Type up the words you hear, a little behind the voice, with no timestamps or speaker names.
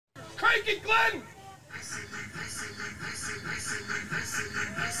Crank it, Glenn!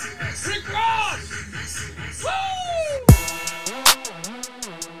 Rick Ross! Woo!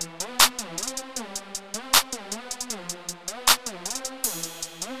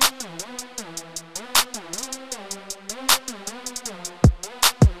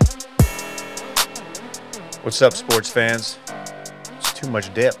 What's up, sports fans? It's too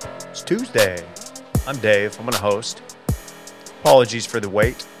much dip. It's Tuesday. I'm Dave. I'm going to host. Apologies for the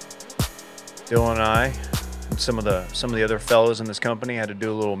wait. Dylan and I and some of the other fellows in this company had to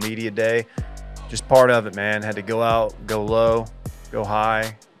do a little media day. Just part of it, man. Had to go out, go low, go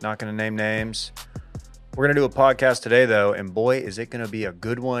high. Not going to name names. We're going to do a podcast today, though, and boy, is it going to be a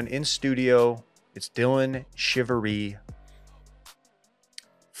good one. In studio, it's Dylan Shivery.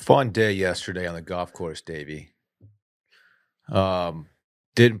 Fun day yesterday on the golf course, Davey.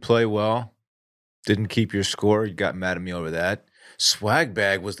 Didn't play well. Didn't keep your score. You got mad at me over that. Swag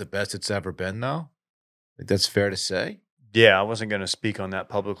bag was the best it's ever been, though. I think that's fair to say. Yeah, I wasn't going to speak on that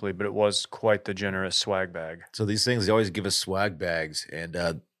publicly, but it was quite the generous swag bag. So these things, they always give us swag bags.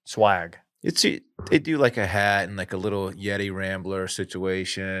 And swag. They do like a hat and like a little Yeti Rambler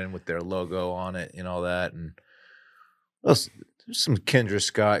situation with their logo on it and all that. And there's some Kendra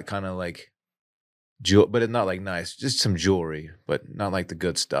Scott kind of like jewel, but it's not like nice. Just some jewelry, but not like the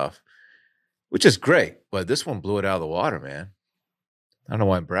good stuff, which is great. But this one blew it out of the water, man. I don't know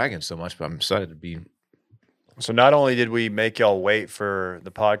why I'm bragging so much, but I'm excited to be. So not only did we make y'all wait for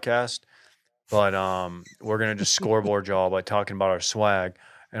the podcast, but we're going to just scoreboard y'all by talking about our swag.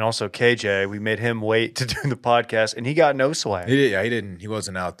 And also KJ, we made him wait to do the podcast, and he got no swag. He didn't. He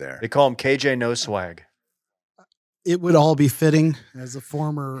wasn't out there. They call him KJ No Swag. It would all be fitting as a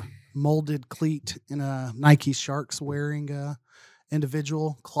former molded cleat in a Nike Sharks wearing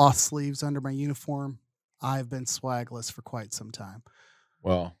individual, cloth sleeves under my uniform. I've been swagless for quite some time.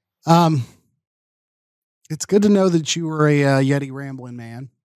 Well, it's good to know that you were a Yeti rambling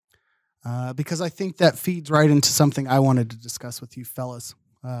man, because I think that feeds right into something I wanted to discuss with you fellers,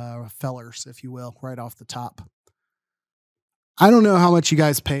 if you will, right off the top. I don't know how much you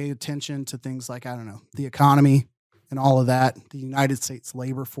guys pay attention to things like, I don't know, the economy and all of that, the United States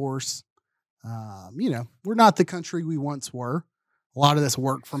labor force. We're not the country we once were. A lot of this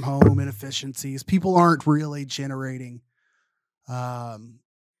work from home inefficiencies, people aren't really generating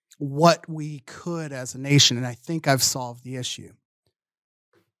what we could as a nation. And I think I've solved the issue.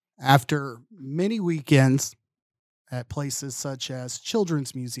 After many weekends at places such as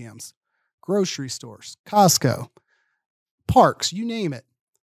children's museums, grocery stores, Costco, parks, you name it,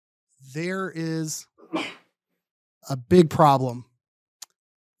 there is a big problem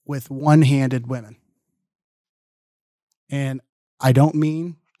with one-handed women. And I don't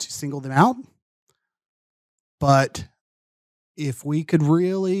mean to single them out, but if we could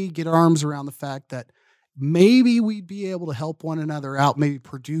really get our arms around the fact that maybe we'd be able to help one another out, maybe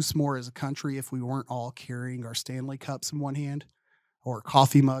produce more as a country if we weren't all carrying our Stanley cups in one hand or a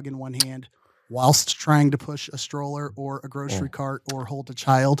coffee mug in one hand whilst trying to push a stroller or a grocery cart or hold a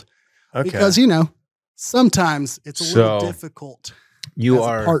child. Okay. Because, sometimes it's a little difficult as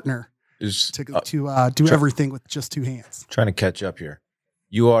a partner to do everything with just two hands. Trying to catch up here.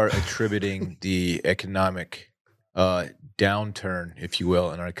 You are attributing the economic downturn, if you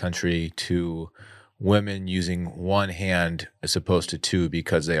will, in our country to women using one hand as opposed to two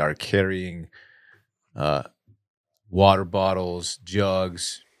because they are carrying water bottles,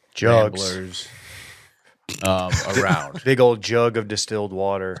 jugs, ramblers around. Big old jug of distilled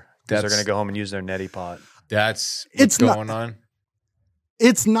water. They're going to go home and use their neti pot. That's what's going on.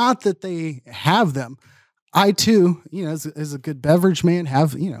 It's not that they have them. I too, as a good beverage man,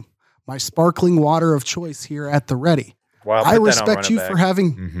 have, my sparkling water of choice here at the ready. Wow, I respect you for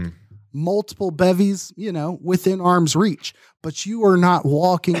having multiple bevies, within arm's reach, but you are not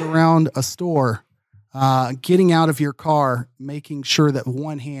walking around a store, getting out of your car, making sure that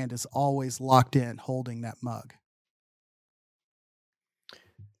one hand is always locked in, holding that mug.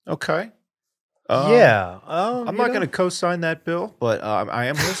 Okay. I'm not going to co-sign that bill, but I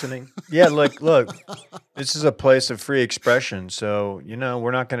am listening. Yeah, look, this is a place of free expression, so,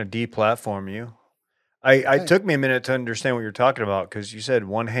 we're not going to deplatform you. It took me a minute to understand what you're talking about because you said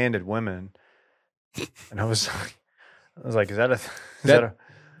one-handed women, and I was like, is that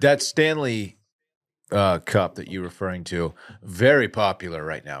that Stanley cup that you're referring to? Very popular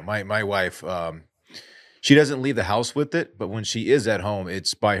right now. My wife, she doesn't leave the house with it, but when she is at home,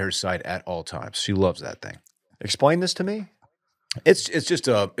 it's by her side at all times. She loves that thing. Explain this to me. It's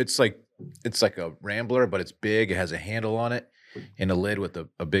like a Rambler, but it's big. It has a handle on it and a lid with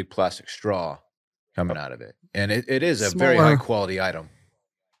a big plastic straw coming out of it. And it is a very high quality item.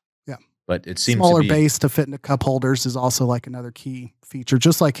 Yeah. But it seems Smaller to be base to fit into cup holders is also like another key feature,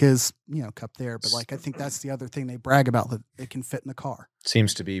 just like his, cup there. But like, I think that's the other thing they brag about, that it can fit in the car.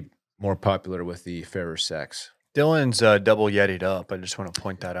 seems to be more popular with the fairer sex. Dylan's double Yeti'd up. I just want to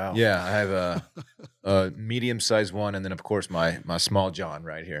point that out. Yeah, I have a medium-sized one, and then of course my small John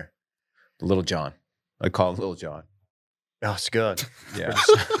right here, the Little John. I call it Little John. Oh, it's good. Yeah,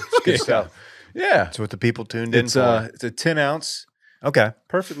 It's good stuff. Yeah, That's what the people tuned in it's for. it's a 10-ounce, Okay.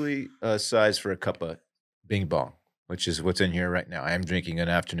 perfectly sized for a cup of Bing Bong, which is what's in here right now. I am drinking an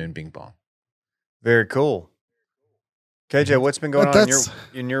afternoon Bing Bong. Very cool. KJ, what's been going But on that's-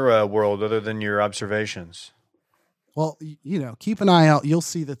 in your world other than your observations? Well, keep an eye out. You'll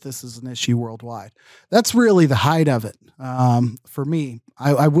see that this is an issue worldwide. That's really the height of it. For me,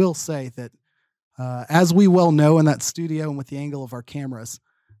 I will say that as we well know in that studio and with the angle of our cameras,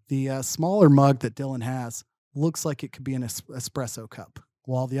 the smaller mug that Dylan has looks like it could be an espresso cup,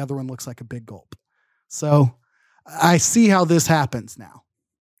 while the other one looks like a big gulp. So I see how this happens now.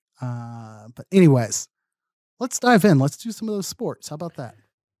 But anyways, let's dive in. Let's do some of those sports. How about that?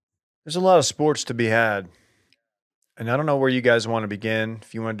 There's a lot of sports to be had. And I don't know where you guys want to begin.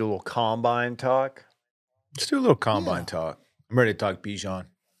 If you want to do a little combine talk. Let's do a little combine talk. I'm ready to talk Bijan.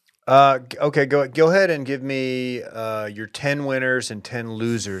 Okay, go ahead and give me your 10 winners and 10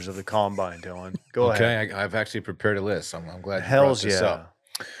 losers of the combine, Dylan. Go ahead. Okay, I've actually prepared a list. I'm glad you Hells brought this yeah.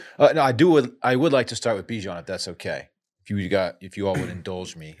 up. No, I would like to start with Bijan, if that's okay. If you all would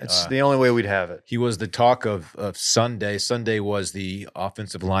indulge me. It's the only way we'd have it. He was the talk of Sunday. Sunday was the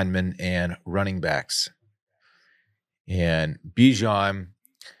offensive linemen and running backs. And Bijan,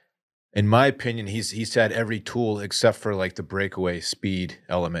 in my opinion, he's had every tool except for like the breakaway speed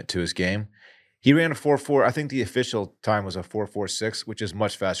element to his game. He ran a 4.4. I think the official time was a 4.46, which is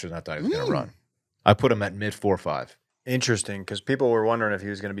much faster than I thought he was going to run. I put him at mid 4.5. Interesting, because people were wondering if he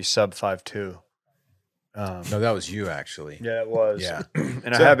was going to be sub 5'2". No, that was you actually. Yeah, it was. Yeah.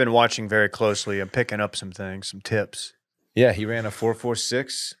 And I have been watching very closely. I'm picking up some things, some tips. Yeah, he ran a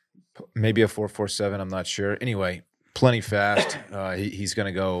 4.46, maybe a 4.47. I'm not sure. Anyway, plenty fast. He's going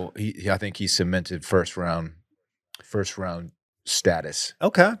to go. I think he's cemented first round status.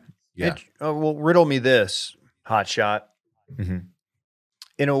 Okay. Yeah. Well, riddle me this, hot shot. Mm-hmm.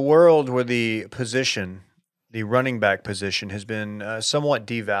 In a world where the running back position, has been somewhat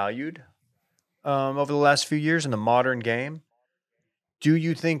devalued over the last few years in the modern game, do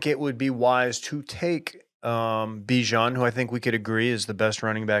you think it would be wise to take Bijan, who I think we could agree is the best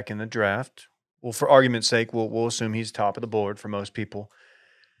running back in the draft? Well, for argument's sake, we'll assume he's top of the board for most people.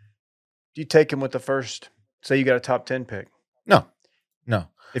 Do you take him with the first? Say you got a top 10 pick. No.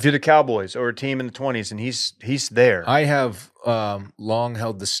 If you're the Cowboys or a team in the 20s and he's there. I have long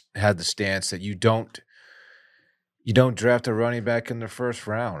had the stance that you don't draft a running back in the first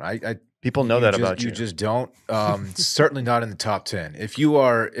round. People know that about you. You just don't. Certainly not in the top 10. If you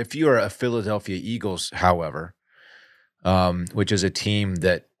are a Philadelphia Eagles, however, which is a team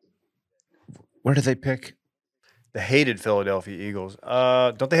that, where do they pick? The hated Philadelphia Eagles.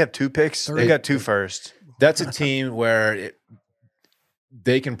 Don't they have 2 picks? They got 2 first. That's a team where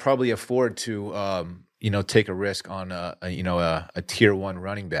they can probably afford to take a risk on a tier 1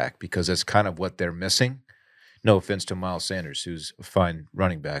 running back, because that's kind of what they're missing. No offense to Miles Sanders, who's a fine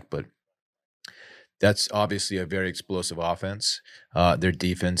running back, but that's obviously a very explosive offense. Their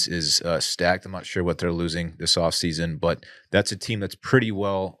defense is stacked. I'm not sure what they're losing this offseason, but that's a team that's pretty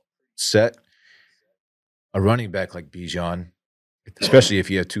well set. A running back like Bijan, especially if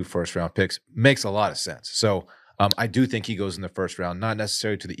you have 2 first-round picks, makes a lot of sense. So I do think he goes in the first round, not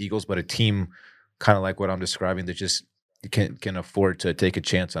necessarily to the Eagles, but a team kind of like what I'm describing that just can afford to take a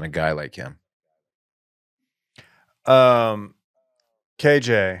chance on a guy like him.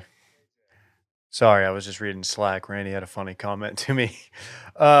 KJ, sorry, I was just reading Slack. Randy had a funny comment to me.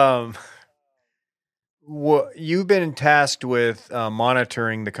 You've been tasked with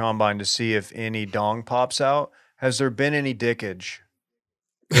monitoring the combine to see if any dong pops out. Has there been any dickage?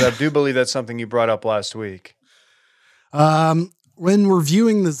 Because I do believe that's something you brought up last week. When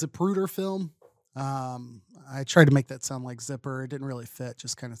reviewing the Zapruder film, I tried to make that sound like Zipper. It didn't really fit.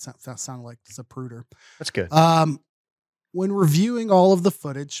 Just kind of sounded like Zapruder. That's good. When reviewing all of the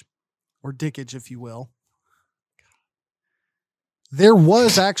footage, or dickage, if you will, there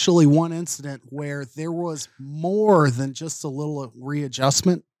was actually one incident where there was more than just a little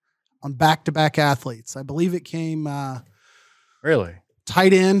readjustment on back-to-back athletes. I believe it came Really?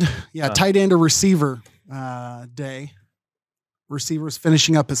 tight end. Yeah, tight end or receiver day. Receivers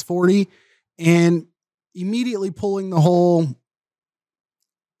finishing up his 40 and immediately pulling the whole,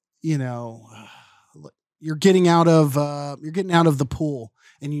 you're getting out of the pool.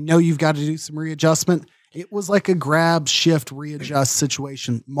 and you know you've got to do some readjustment. It was like a grab, shift, readjust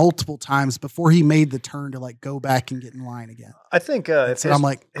situation multiple times before he made the turn to like go back and get in line again. I think So I'm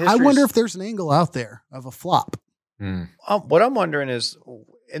like, I wonder if there's an angle out there of a flop. What I'm wondering is,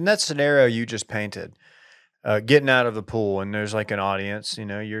 in that scenario you just painted, getting out of the pool and there's like an audience,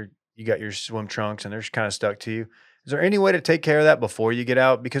 you got your swim trunks and they're kind of stuck to you. Is there any way to take care of that before you get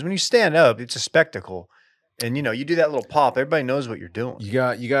out? Because when you stand up, it's a spectacle. And, you do that little pop. Everybody knows what you're doing. You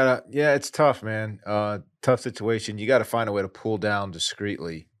gotta, yeah, it's tough, man. Tough situation. You got to find a way to pull down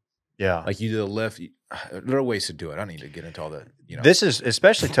discreetly. Yeah. Like you do the lift. There are ways to do it. I don't need to get into all that. This is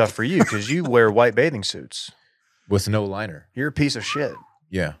especially tough for you because you wear white bathing suits. With no liner. You're a piece of shit.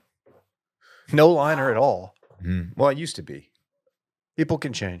 Yeah. No liner at all. Mm-hmm. Well, it used to be. People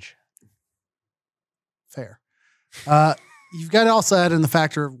can change. Fair. You've got to also add in the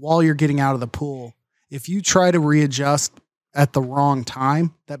factor of while you're getting out of the pool, if you try to readjust at the wrong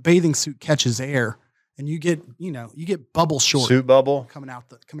time, that bathing suit catches air and you get bubble short. Suit bubble coming out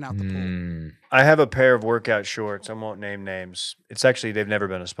the pool. I have a pair of workout shorts. I won't name names. It's actually, they've never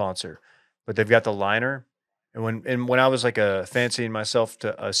been a sponsor, but they've got the liner. And when I was like fancying myself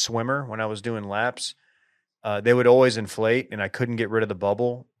to a swimmer, when I was doing laps, they would always inflate and I couldn't get rid of the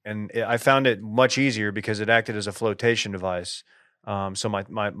bubble. And I found it much easier because it acted as a flotation device. So my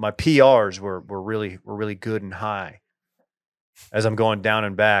PRs were really good and high as I'm going down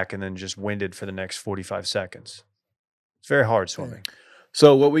and back and then just winded for the next 45 seconds. It's very hard swimming.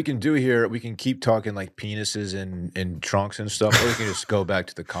 So what we can do here, we can keep talking like penises and trunks and stuff, or we can just go back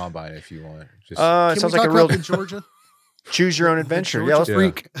to the combine if you want. It sounds like a real Georgia. Choose your own adventure. Yeah,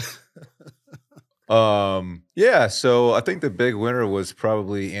 freak. Yeah, so I think the big winner was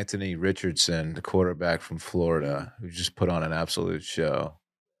probably Anthony Richardson, the quarterback from Florida, who just put on an absolute show.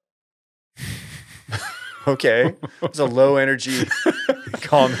 Okay. It's a low energy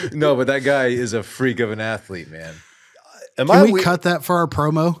comment. No, but that guy is a freak of an athlete, man. Can we cut that for our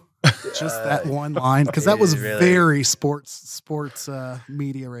promo? Just that one line, because that was really, very sports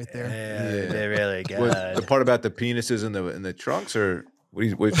media right there. Yeah, they're really good. The part about the penises and the trunks, or what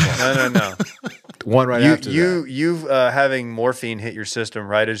No. One right after that. You having morphine hit your system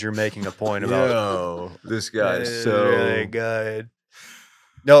right as you're making a point about. No, this guy is so really good.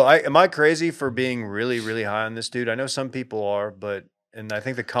 No, am I crazy for being really, really high on this dude? I know some people are, and I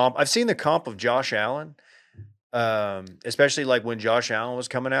think I've seen the comp of Josh Allen. Especially like when Josh Allen was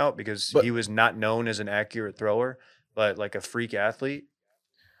coming out because he was not known as an accurate thrower, but like a freak athlete.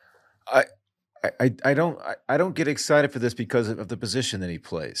 I don't get excited for this because of the position that he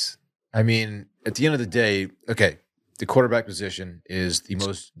plays. I mean, at the end of the day, okay, the quarterback position is the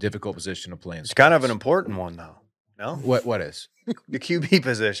most difficult position to play in sports. It's kind of an important one though. No? What is? The QB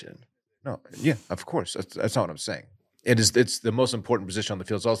position. No, yeah, of course. That's not what I'm saying. It's the most important position on the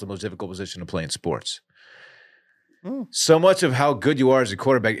field. It's also the most difficult position to play in sports. So much of how good you are as a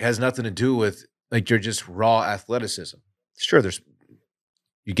quarterback has nothing to do with like your just raw athleticism. Sure,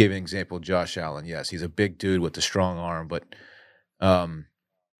 you gave an example of Josh Allen. Yes, he's a big dude with a strong arm, but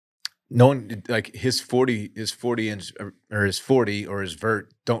no one like his 40 inch or his 40 or his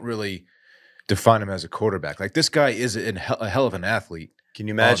vert don't really define him as a quarterback. Like this guy is a hell of an athlete. Can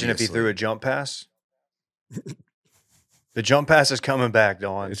you imagine if he threw a jump pass? The jump pass is coming back,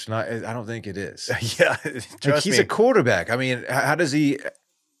 Dawn. It's not. I don't think it is. Yeah, like he's a quarterback. I mean, how does he?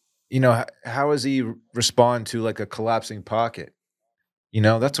 How does he respond to like a collapsing pocket?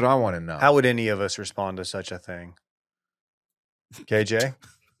 That's what I want to know. How would any of us respond to such a thing? KJ,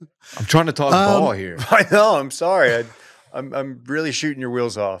 I'm trying to talk ball here. I know. I'm sorry. I'm really shooting your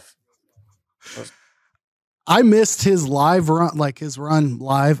wheels off. I missed his live run, like his run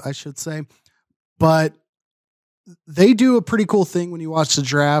live, I should say, but. They do a pretty cool thing when you watch the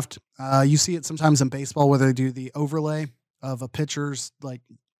draft. You see it sometimes in baseball where they do the overlay of a pitcher's like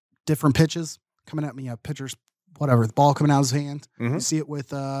different pitches coming at me. Pitchers, whatever, the ball coming out of his hand. Mm-hmm. You see it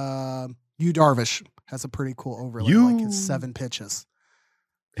with Yu Darvish has a pretty cool overlay, like his 7 pitches.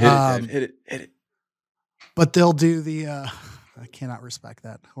 Hit it. But they'll do the. I cannot respect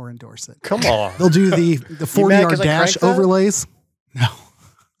that or endorse it. Come on. They'll do the 40-yard dash overlays. No.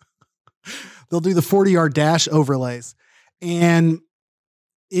 They'll do the 40-yard dash overlays. And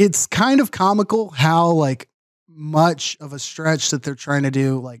it's kind of comical how like much of a stretch that they're trying to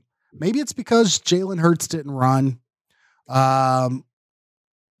do. Like maybe it's because Jalen Hurts didn't run. But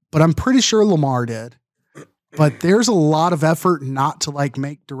I'm pretty sure Lamar did. But there's a lot of effort not to like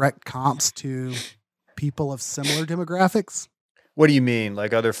make direct comps to people of similar demographics. What do you mean?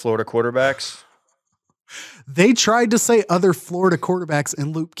 Like other Florida quarterbacks? They tried to say other Florida quarterbacks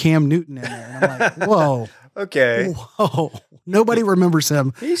and loop Cam Newton in there. And I'm like, whoa. Okay. Whoa. Nobody remembers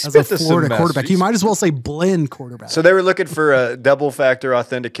him He as a spit the Florida semester. quarterback. You might as well say blend quarterback. So they were looking for a double factor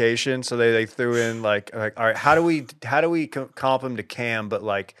authentication. So they threw in like, all right, how do we comp him to Cam? But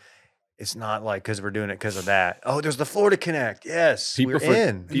like, it's not like because we're doing it because of that. Oh, there's the Florida Connect. Yes, we're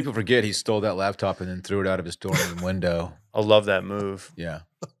in. People forget he stole that laptop and then threw it out of his dorm room window. I love that move. Yeah.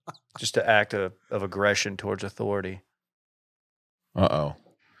 Just to act of aggression towards authority. Uh-oh.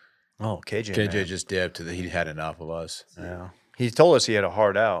 Oh, KJ. KJ man. just dipped. He had enough of us. Yeah. He told us he had a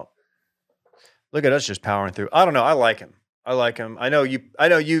hard out. Look at us just powering through. I don't know. I like him. I know you. I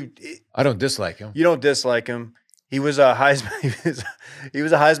don't dislike him. You don't dislike him. He was a Heisman. He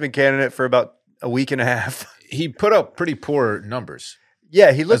was a Heisman candidate for about a week and a half. He put up pretty poor numbers.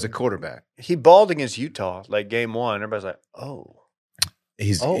 Yeah, he looked as a quarterback. He balled against Utah like game one. Everybody's like, oh.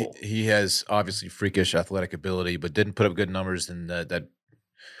 He has obviously freakish athletic ability, but didn't put up good numbers. And that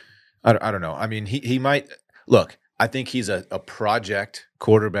I don't know. I mean, he might look. I think he's a project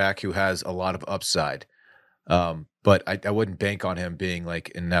quarterback who has a lot of upside. But I wouldn't bank on him being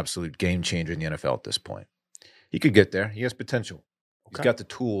like an absolute game changer in the NFL at this point. He could get there. He has potential. Okay. He's got the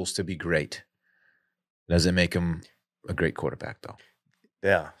tools to be great. Doesn't make him a great quarterback, though.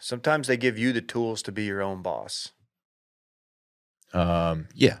 Yeah. Sometimes they give you the tools to be your own boss.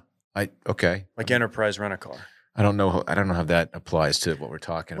 Yeah. Okay. Like Enterprise Rent-A-Car. I don't know how that applies to what we're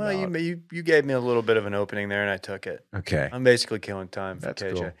talking about. Well, you gave me a little bit of an opening there, and I took it. Okay. I'm basically killing time for That's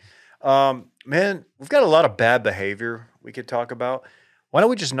KJ. cool. Man, we've got a lot of bad behavior we could talk about. Why don't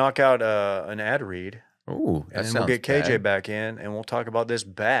we just knock out an ad read? Ooh, and then we'll get KJ back in, and we'll talk about this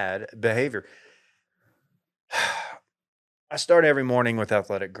bad behavior. I start every morning with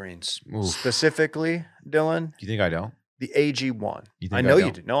Athletic Greens. Oof. Specifically, Dylan. Do you think I don't? The AG1. You think I know I don't?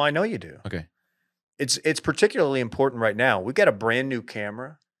 you do. No, I know you do. Okay. It's particularly important right now. We've got a brand new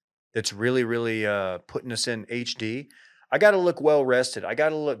camera that's really, really putting us in HD. I got to look well rested. I got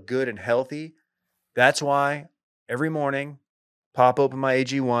to look good and healthy. That's why every morning, pop open my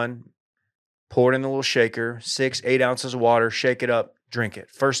AG1, pour it in the little shaker, 6-8 ounces of water, shake it up, drink it.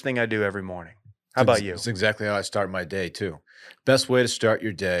 First thing I do every morning. How about you? It's exactly how I start my day too. Best way to start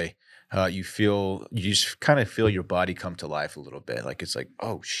your day. You just kind of feel your body come to life a little bit. Like it's like,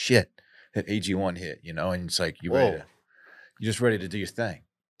 oh shit, that AG1 hit, and it's like you're just ready to do your thing.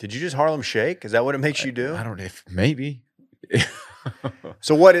 Did you just Harlem Shake? Is that what it makes you do? I don't know. Maybe.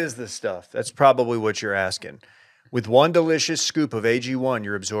 So what is this stuff? That's probably what you're asking. With one delicious scoop of AG1,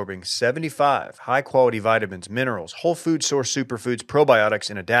 you're absorbing 75 high-quality vitamins, minerals, whole food source superfoods, probiotics,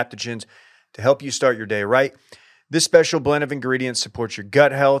 and adaptogens to help you start your day right. This special blend of ingredients supports your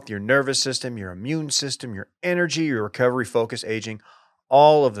gut health, your nervous system, your immune system, your energy, your recovery, focus, aging,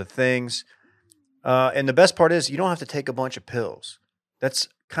 all of the things. And the best part is you don't have to take a bunch of pills. That's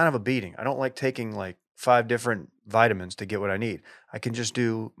kind of a beating. I don't like taking like 5 different vitamins to get what I need. I can just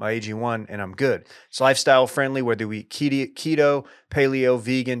do my AG1 and I'm good. It's lifestyle friendly, whether we eat keto, paleo,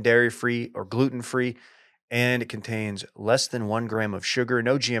 vegan, dairy-free, or gluten-free. And it contains less than 1 gram of sugar,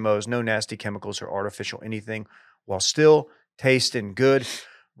 no GMOs, no nasty chemicals or artificial anything, while still tasting good.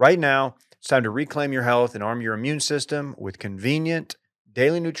 Right now, it's time to reclaim your health and arm your immune system with convenient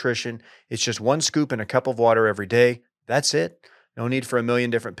daily nutrition. It's just 1 scoop in a cup of water every day. That's it. No need for a million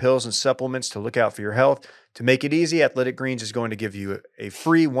different pills and supplements to look out for your health. To make it easy, Athletic Greens is going to give you a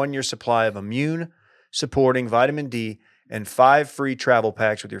free 1-year supply of immune-supporting vitamin D and 5 free travel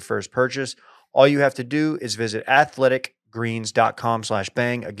packs with your first purchase. All you have to do is visit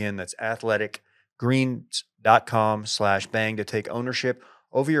athleticgreens.com/bang. Again, that's athleticgreens.com/bang to take ownership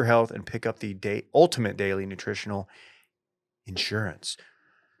over your health and pick up the ultimate daily nutritional insurance.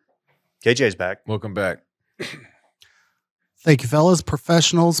 KJ's back. Welcome back. Thank you, fellas.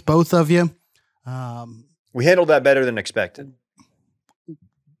 Professionals, both of you. We handled that better than expected.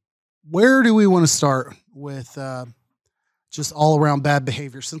 Where do we want to start with just all around bad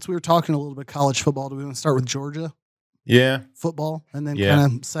behavior? Since we were talking a little bit college football, do we want to start with Georgia football and then kind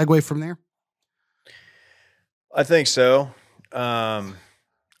of segue from there? I think so. I'd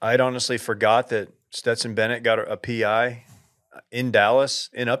honestly forgot that Stetson Bennett got a PI in Dallas,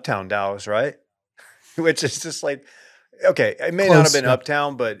 in uptown Dallas, right? Which is just like, okay, it may not have been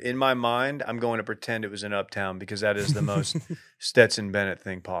uptown, but in my mind, I'm going to pretend it was in uptown because that is the most Stetson Bennett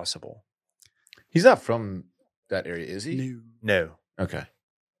thing possible. He's not from that area, is he? No. Okay.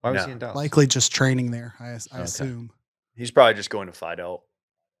 Why was he in Dallas? Likely just training there, I assume. He's probably just going to Fidel,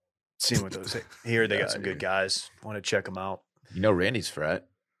 seeing what those here. They got some good guys. Want to check them out. Randy's frat.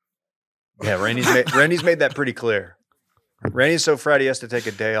 Yeah, Randy's made that pretty clear. Randy's so frat he has to take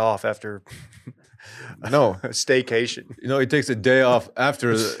a day off after No. a staycation. He takes a day off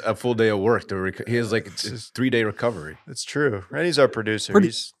after a full day of work. He has like it's 3-day recovery. That's true. Randy's our producer.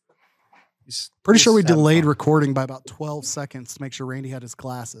 Pretty- He's Pretty sure we having delayed fun. recording by about 12 seconds to make sure Randy had his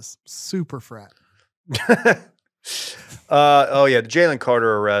glasses. Super frat. Oh yeah, the Jalen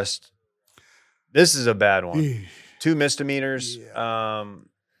Carter arrest. This is a bad one. 2 misdemeanors.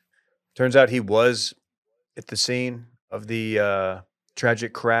 Turns out he was at the scene of the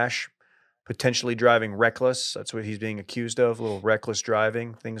tragic crash, potentially driving reckless. That's what he's being accused of, a little reckless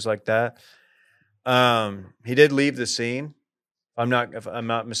driving, things like that. He did leave the scene. If I'm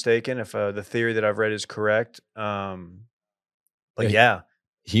not mistaken, if the theory that I've read is correct. But yeah.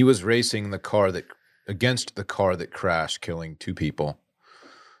 He was racing against the car that crashed, killing 2 people.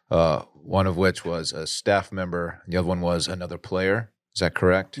 One of which was a staff member. The other one was another player. Is that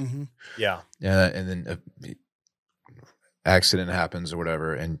correct? Mm-hmm. Yeah. And then accident happens or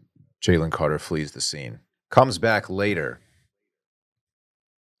whatever, and Jalen Carter flees the scene. Comes back later,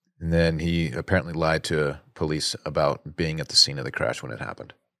 and then he apparently lied to police about being at the scene of the crash when it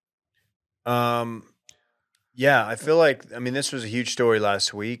happened. Yeah, I feel like, this was a huge story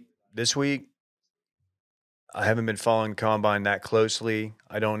last week. This week, I haven't been following Combine that closely.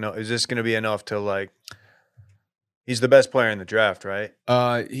 I don't know. Is this going to be enough to he's the best player in the draft, right?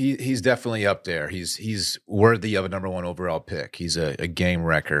 He's definitely up there. He's worthy of a number 1 overall pick. He's a game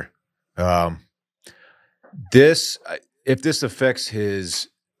wrecker. If this affects his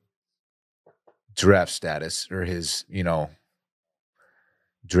draft status or his,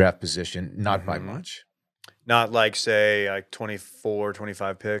 draft position, not by much. Not say 24,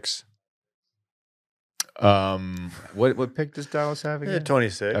 25 picks. What pick does Dallas have again?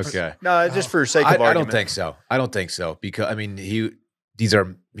 26. Okay. No, just for sake of argument. I don't think so. Because these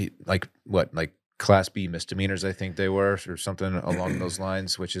are like Class B misdemeanors. I think they were, or something along those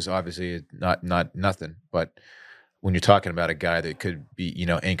lines, which is obviously not nothing. But when you're talking about a guy that could be,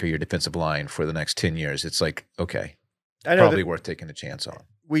 anchor your defensive line for the next 10 years, it's like, okay, probably worth taking a chance on.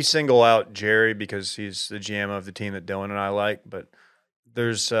 We single out Jerry because he's the GM of the team that Dylan and I like, but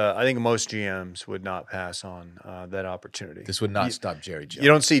there's, I think most GMs would not pass on that opportunity. This would not stop Jerry Jones. You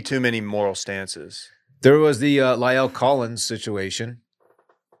don't see too many moral stances. There was the Lyle Collins situation.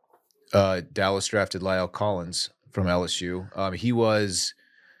 Dallas drafted Lyle Collins from LSU. He was.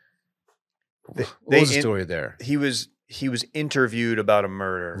 What was the story there? He was interviewed about a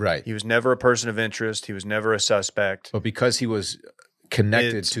murder. Right. He was never a person of interest. He was never a suspect. But because he was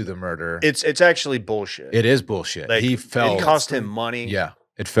connected to the murder, it's actually bullshit. It is bullshit. It cost him money. Yeah,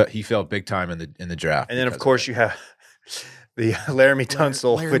 he fell big time in the draft. And then of course you have the Laramie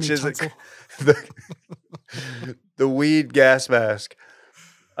Tunsil, which is the weed gas mask.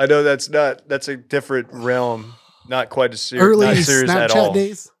 I know that's a different realm, not quite as serious, Early not serious Snapchat at all.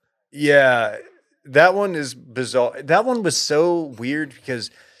 days. Yeah, that one is bizarre. That one was so weird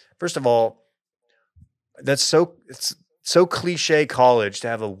because, first of all, it's so cliche college to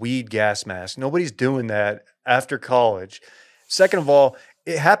have a weed gas mask. Nobody's doing that after college. Second of all,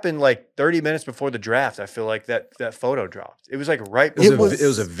 it happened 30 minutes before the draft. I feel like that photo dropped. It was right before. It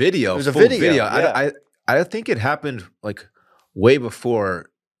was a video. It was a video. Yeah. I think it happened way before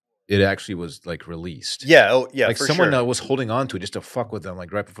it actually was released. Yeah. Oh, yeah. For someone was holding on to it just to fuck with them,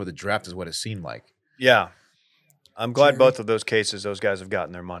 right before the draft is what it seemed like. Yeah. I'm glad both of those cases, those guys have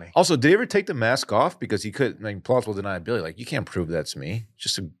gotten their money. Also, did he ever take the mask off? Because he could, plausible deniability. You can't prove that's me.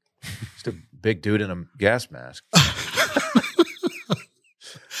 Just a big dude in a gas mask.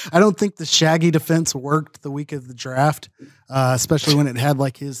 I don't think the Shaggy defense worked the week of the draft, especially when it had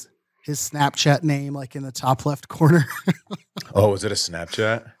his Snapchat name in the top left corner. Oh, was it a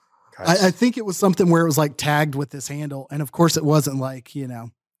Snapchat? I think it was something where it was tagged with this handle, and of course it wasn't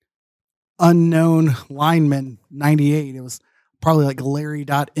unknown lineman 98. It was probably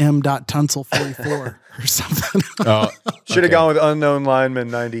Larry.M.Tunsil 44 or something. Oh, should have gone with unknown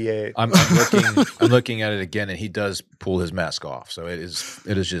lineman 98. I'm looking at it again, and he does pull his mask off. So it is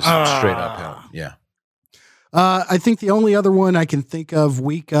just straight up him. Yeah. I think the only other one I can think of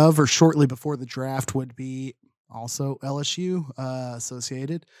week of or shortly before the draft would be also LSU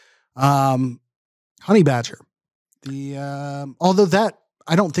associated. Honey Badger. Although that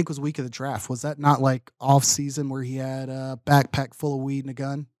I don't think was week of the draft. Was that not off season where he had a backpack full of weed and a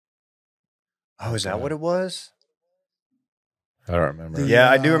gun? Oh, is that what it was? I don't remember. Yeah,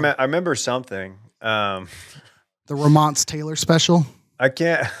 I do remember. I remember something. The Ramonce Taylor special. I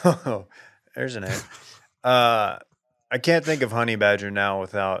can't. Oh, there's a name. I can't think of Honey Badger now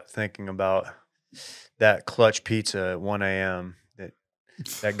without thinking about that clutch pizza at 1 a.m.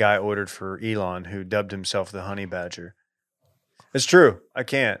 that guy ordered for Elon, who dubbed himself the Honey Badger. It's true. I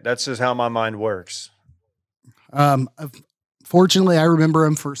can't. That's just how my mind works. Um, Fortunately, I remember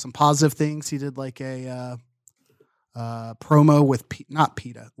him for some positive things. He did like a promo with not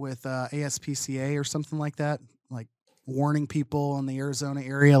PETA, with ASPCA or something like that, like warning people in the Arizona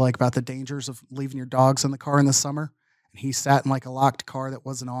area like about the dangers of leaving your dogs in the car in the summer. And he sat in like a locked car that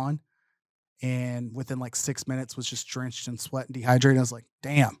wasn't on, and within like 6 minutes was just drenched in sweat and dehydrated. I was like,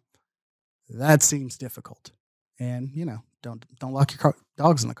 damn, that seems difficult. And don't lock your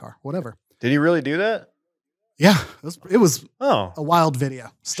dogs in the car, whatever. Did he really do that? Yeah, it was Oh, a wild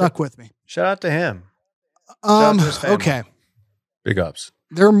video. Stuck with me. shout out to him. Shout out to his family. Okay. Big ups.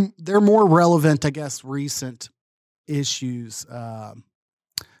 They're more relevant, I guess, recent issues.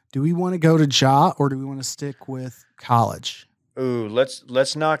 Do we want to go to Ja or do we want to stick with college? Ooh,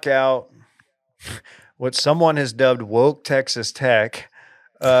 let's knock out what someone has dubbed woke Texas Tech.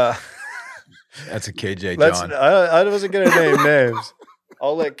 That's a KJ, John. I wasn't gonna name names.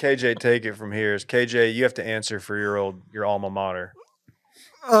 I'll let KJ take it from here. KJ, you have to answer for your alma mater.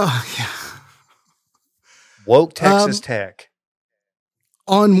 Yeah. Woke Texas Tech.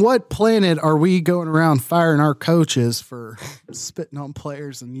 On what planet are we going around firing our coaches for spitting on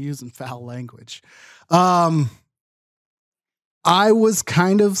players and using foul language? I was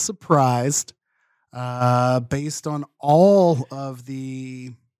kind of surprised based on all of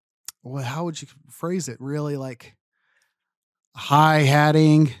the, how would you phrase it? Really like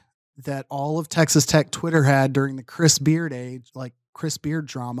high-hatting that all of Texas Tech Twitter had during the Chris Beard age, like Chris Beard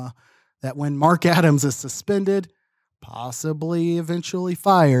drama, that when Mark Adams is suspended, possibly eventually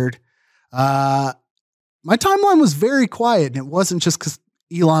fired, my timeline was very quiet, and it wasn't just because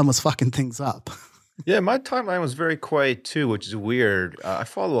Elon was fucking things up. Yeah, my timeline was very quiet too, which is weird. I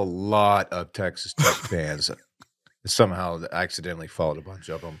follow a lot of Texas Tech fans. Somehow accidentally followed a bunch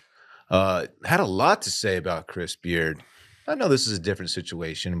of them. Had a lot to say about Chris Beard. I know this is a different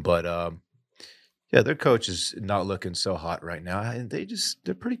situation, but yeah, their coach is not looking so hot right now, and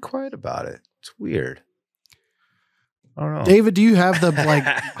they're pretty quiet about it. It's weird. I don't know. David, do you have the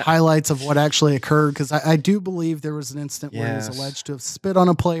highlights of what actually occurred? Because I do believe there was an incident where he was alleged to have spit on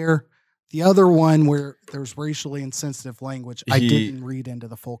a player. The other one where there was racially insensitive language, I didn't read into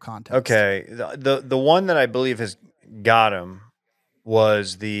the full context. Okay, the one that I believe has got him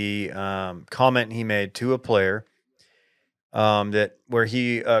was the comment he made to a player. That where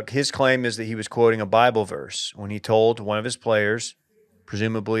he his claim is that he was quoting a Bible verse when he told one of his players,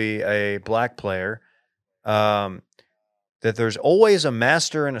 presumably a black player, that there's always a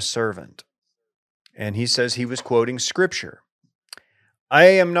master and a servant, and he says he was quoting scripture. I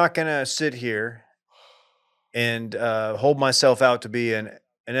am not going to sit here and hold myself out to be an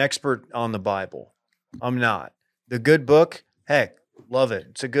expert on the Bible. I'm not. The good book, heck, love it.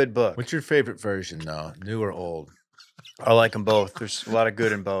 It's a good book. What's your favorite version, though? New or old? I like them both. There's a lot of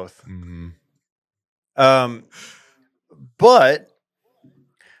good in both. Mm-hmm. But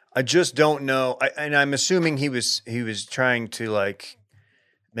I just don't know. And I'm assuming he was trying to like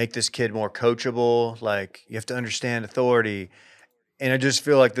make this kid more coachable. Like you have to understand authority. And I just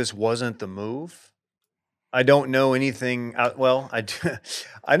feel like this wasn't the move. I don't know anything. I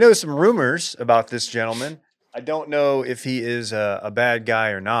know some rumors about this gentleman. I don't know if he is a bad guy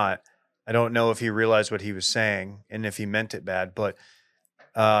or not. I don't know if he realized what he was saying and if he meant it bad. But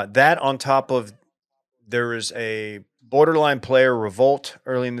that on top of there was a borderline player revolt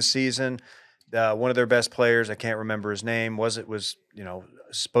early in the season. One of their best players, I can't remember his name, was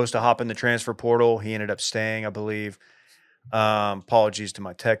supposed to hop in the transfer portal. He ended up staying, I believe. Apologies to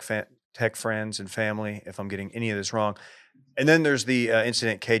my tech friends and family if I'm getting any of this wrong. And then there's the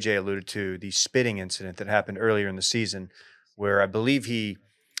incident KJ alluded to, the spitting incident that happened earlier in the season, where I believe he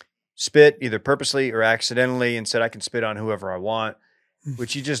spit either purposely or accidentally and said, I can spit on whoever I want,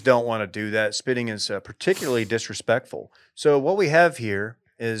 which you just don't want to do that. Spitting is particularly disrespectful. So what we have here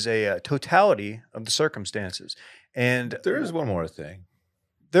is a totality of the circumstances. And there is one more thing.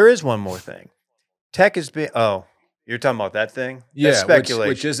 Tech has been, you're talking about that thing? Yeah, that's speculation.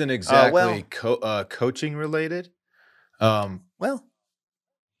 Which isn't exactly coaching related. But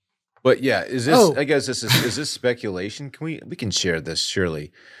yeah, is this? I guess is this speculation? We can share this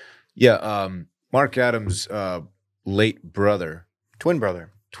surely? Yeah, Mark Adams' late brother, twin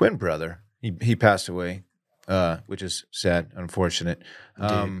brother. He passed away, which is sad, unfortunate.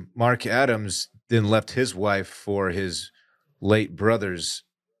 Mark Adams then left his wife for his late brother's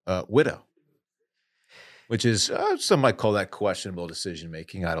widow, which is some might call that questionable decision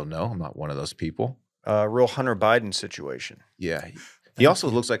making. I don't know. I'm not one of those people. Real Hunter Biden situation. Yeah. He also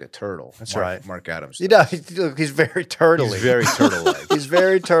looks like a turtle. That's right. Mark Adams. He does. He's very turtle-y. He's very turtle-like. He's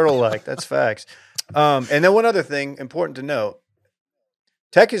very turtle-like. That's facts. And then one other thing important to note,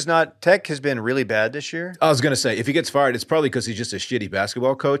 Tech has been really bad this year. I was gonna say if he gets fired, it's probably because he's just a shitty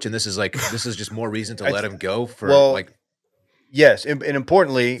basketball coach, and this is just more reason to let him go for yes, and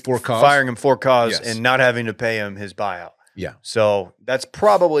importantly, for cause. Firing him for cause Yes. and not having to pay him his buyout. Yeah. So that's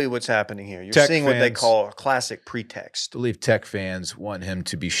probably what's happening here. You're Tech seeing what they fans- call a classic pretext. I believe Tech fans want him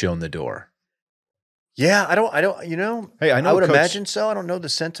to be shown the door. Yeah, I don't. You know, Hey, I know I would a coach- imagine so. I don't know the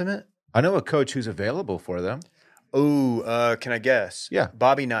sentiment. I know a coach who's available for them. Oh, can I guess? Yeah.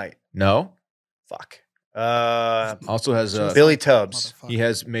 Bobby Knight. No, Fuck. also has Billy Tubbs. Motherfucker. he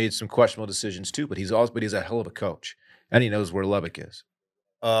has made some questionable decisions too, but he's a hell of a coach, and he knows where Lubbock is.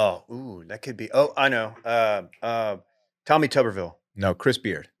 Oh, that could be. Oh, I know. Tommy Tuberville. No, Chris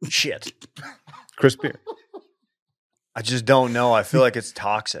Beard. Shit. Chris Beard. I just don't know. I feel like it's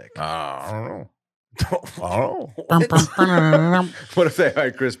toxic. I don't know. Oh, Bum, bum, bum. what if they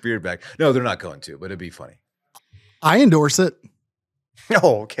hire Chris Beard back? No, they're not going to, but it'd be funny. I endorse it.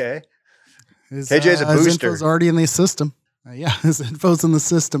 Oh, okay. His, KJ's a His booster. info's already in the system. Yeah, his info's in the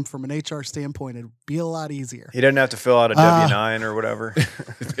system. From an HR standpoint, it'd be a lot easier. He doesn't have to fill out a W-9 or whatever.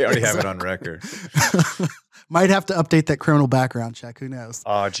 They already have it on record. Might have to update that criminal background check. Who knows?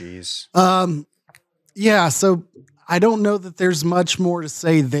 Oh, geez. Yeah, so I don't know that there's much more to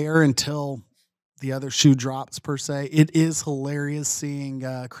say there until the other shoe drops, per se. It is hilarious seeing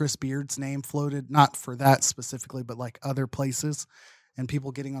Chris Beard's name floated, not for that specifically, but like other places, and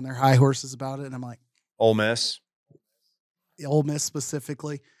people getting on their high horses about it. And I'm like, Ole Miss. Ole Miss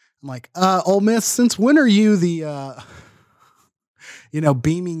specifically. I'm like, Ole Miss, since when are you the,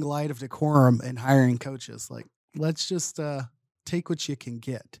 beaming light of decorum in hiring coaches? Like, let's just take what you can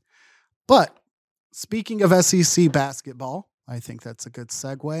get. But speaking of SEC basketball, I think that's a good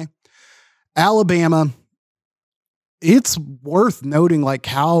segue. Alabama, it's worth noting like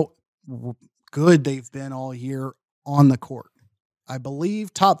how good they've been all year on the court. I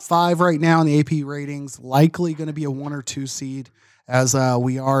believe top 5 right now in the AP ratings, likely going to be a 1 or 2 seed as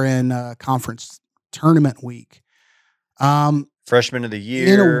we are in conference tournament week. Freshman of the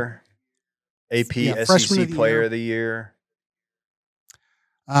year. AP Freshman of SEC the Player Year. of the Year.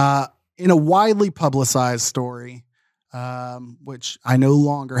 In a widely publicized story, which I no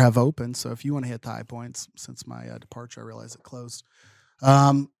longer have open. So if you want to hit the high points, since my departure, I realize it closed.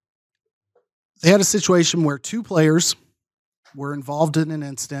 They had a situation where 2 players were involved in an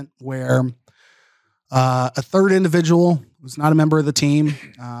incident where a third individual who's not a member of the team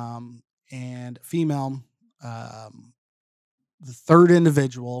and a female, the third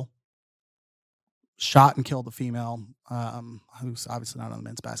individual shot and killed the female, who's obviously not on the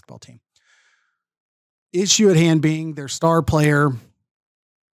men's basketball team. Issue at hand being their star player,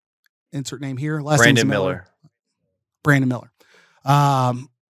 insert name here, last name's Brandon Miller. Brandon Miller,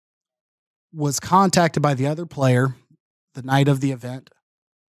 was contacted by the other player the night of the event,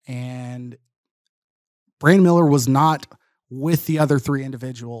 and Brandon Miller was not with the other 3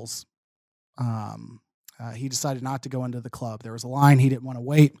 individuals. He decided not to go into the club. There was a line. He didn't want to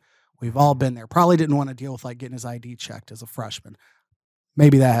wait. We've all been there. Probably didn't want to deal with like getting his ID checked as a freshman.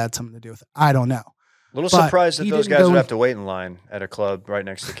 Maybe that had something to do with it. I don't know. A little But surprised that he those didn't guys go- would have to wait in line at a club right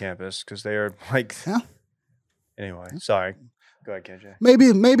next to campus because they are like. Yeah. Anyway, sorry. Go ahead, KJ.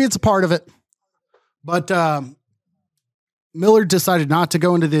 Maybe it's a part of it. But Miller decided not to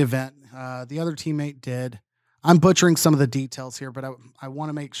go into the event. The other teammate did. I'm butchering some of the details here, but I want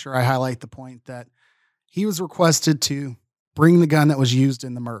to make sure I highlight the point that he was requested to bring the gun that was used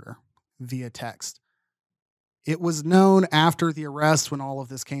in the murder via text. It was known after the arrest when all of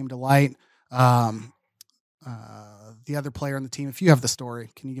this came to light. The other player on the team, if you have the story,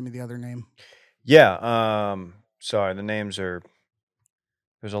 can you give me the other name? Yeah. Sorry, the names are.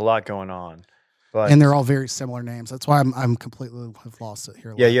 There's a lot going on, but And they're all very similar names. That's why I'm completely have lost it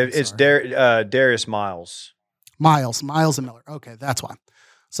here. yeah. I'm It's sorry. Darius Miles. Miles and Miller. Okay, that's why.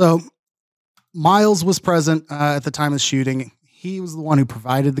 So Miles was present at the time of the shooting. He was the one who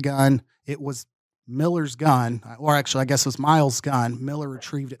provided the gun. It was Miller's gun, or actually, I guess it was Miles' gun. Miller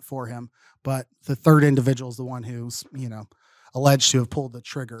retrieved it for him, but the third individual is the one who's, alleged to have pulled the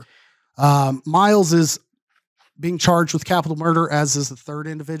trigger. Miles is being charged with capital murder, as is the third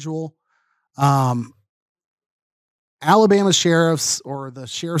individual. Alabama sheriffs, or the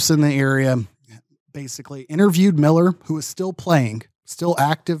sheriffs in the area, basically interviewed Miller, who is still playing, still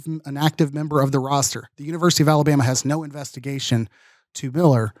active, an active member of the roster. The University of Alabama has no investigation to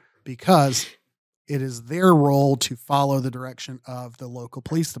Miller because it is their role to follow the direction of the local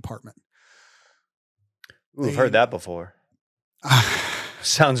police department. Ooh, I've heard that before.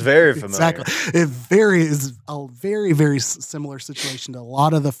 Sounds very familiar. Exactly. It is a very, very similar situation to a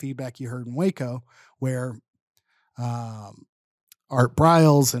lot of the feedback you heard in Waco, where Art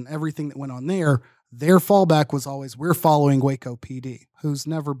Briles and everything that went on there, their fallback was always, we're following Waco PD, who's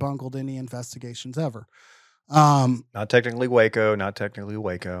never bungled any investigations ever. Not technically Waco.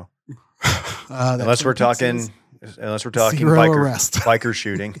 Unless we're talking zero arrest. biker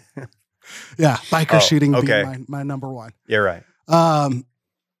shooting. Yeah, biker shooting okay. being my number one. Yeah, right.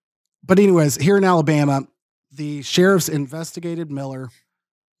 But anyways, here in Alabama, the sheriffs investigated Miller.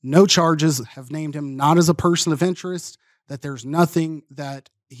 No charges, have named him not as a person of interest, that there's nothing that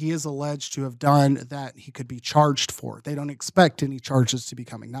he is alleged to have done that he could be charged for. They don't expect any charges to be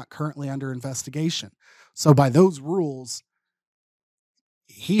coming, not currently under investigation. So by those rules,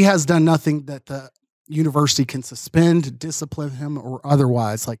 he has done nothing that the university can suspend, discipline him, or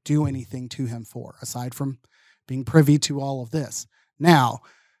otherwise like do anything to him for, aside from being privy to all of this. Now,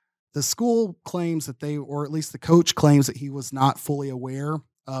 the school claims that or at least the coach claims that he was not fully aware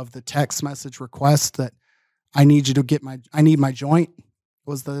of the text message request that I need you to get I need my joint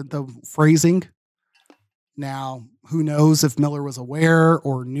was the phrasing. Now, who knows if Miller was aware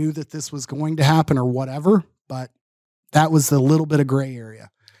or knew that this was going to happen or whatever, but that was the little bit of gray area.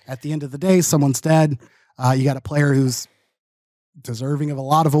 At the end of the day, someone's dead. You got a player who's deserving of a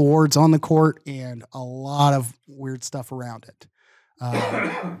lot of awards on the court and a lot of weird stuff around it.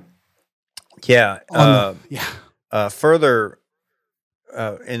 Further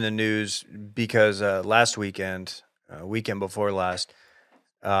in the news, because last weekend before last,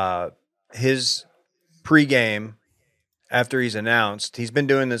 his pregame after he's announced, he's been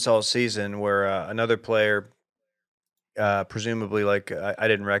doing this all season where another player, presumably I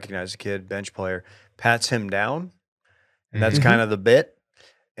didn't recognize the kid, bench player, pats him down. And that's kind of the bit.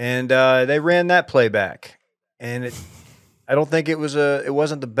 And they ran that play back. And I don't think it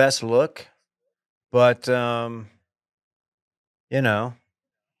wasn't the best look, but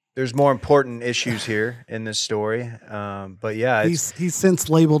there's more important issues here in this story. But yeah, he's since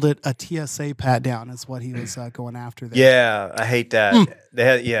labeled it a TSA pat down is what he was going after there. Yeah, I hate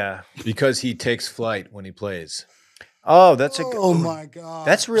that. Because he takes flight when he plays. Oh, oh my God.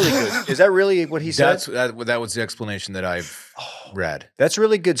 That's really good. Is that really what he said? That was the explanation that I've read. That's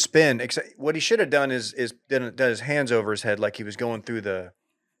really good spin. Except what he should have done is done his hands over his head like he was going through the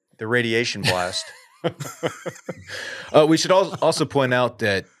radiation blast. We should also point out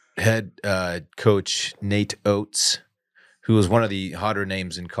that head coach Nate Oates, who was one of the hotter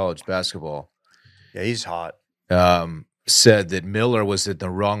names in college basketball. Yeah, he's hot. Said that Miller was at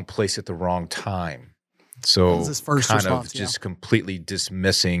the wrong place at the wrong time. So his first kind response, of just completely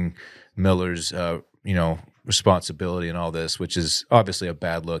dismissing Miller's, responsibility in all this, which is obviously a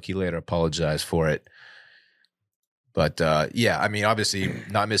bad look. He later apologized for it. But obviously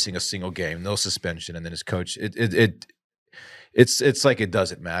not missing a single game, no suspension, and then his coach. It's like it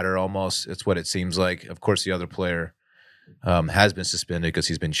doesn't matter almost. It's what it seems like. Of course, the other player has been suspended because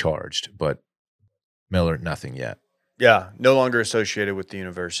he's been charged, but Miller, nothing yet. Yeah, no longer associated with the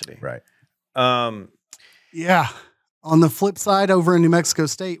university. Right. Yeah. On the flip side, over in New Mexico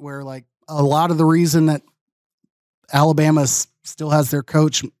State, where like a lot of the reason that Alabama still has their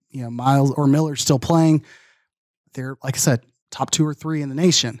coach, Miles or Miller still playing, they're, like I said, top 2 or 3 in the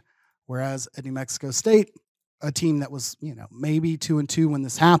nation. Whereas at New Mexico State, a team that was, maybe 2-2 when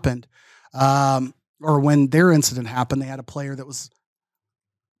this happened, or when their incident happened, they had a player that was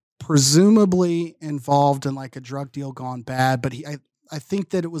presumably involved in like a drug deal gone bad, but I think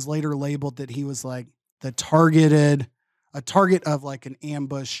that it was later labeled that he was like a target of like an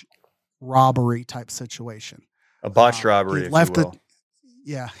ambush robbery type situation. A botched robbery, if you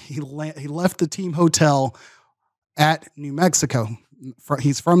will. He left the team hotel at New Mexico.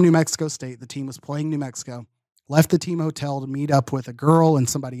 He's from New Mexico State. The team was playing New Mexico. Left the team hotel to meet up with a girl and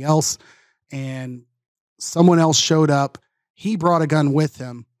somebody else, and someone else showed up. He brought a gun with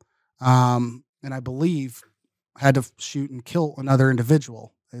him, and I believe had to shoot and kill another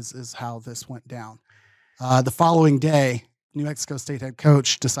individual is how this went down. The following day, New Mexico State head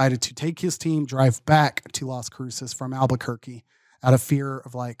coach decided to take his team, drive back to Las Cruces from Albuquerque out of fear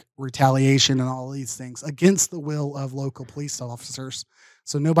of like retaliation and all these things against the will of local police officers.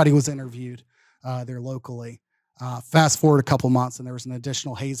 So nobody was interviewed there locally. Fast forward a couple months and there was an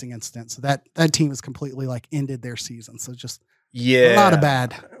additional hazing incident. So that team has completely like ended their season. So just a lot of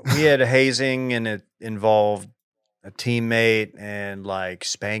bad. We had a hazing and it involved a teammate and like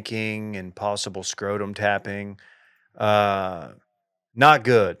spanking and possible scrotum tapping. Not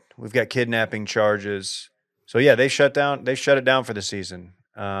good. We've got kidnapping charges. So yeah, they shut it down for the season.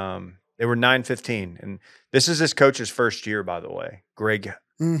 They were 9-15, and this is this coach's first year, by the way, Greg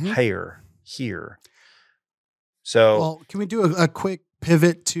Hayer here. So, well, can we do a quick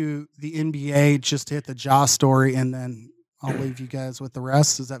pivot to the NBA just to hit the Ja story, and then I'll leave you guys with the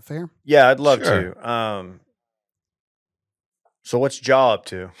rest. Is that fair? Yeah, I'd love Sure. to. So what's Ja up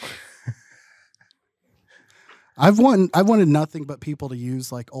to? I've wanted nothing but people to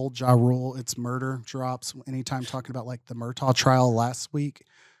use like old Ja Rule, it's murder drops anytime talking about like the Murtaugh trial last week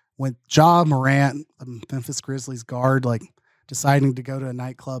when Ja Morant, the Memphis Grizzlies guard, like deciding to go to a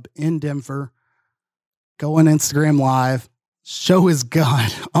nightclub in Denver, go on Instagram Live, show his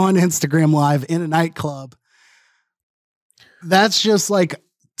gun on Instagram Live in a nightclub. That's just like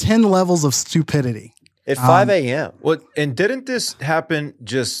 10 levels of stupidity. At 5 a.m. Well, and didn't this happen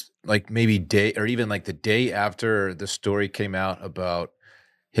just like maybe day or even like the day after the story came out about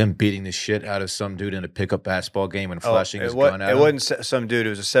him beating the shit out of some dude in a pickup basketball game and flashing his gun at him? It wasn't some dude. It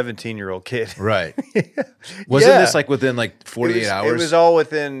was a 17-year-old kid. Right. Wasn't this like within like 48 hours? It was all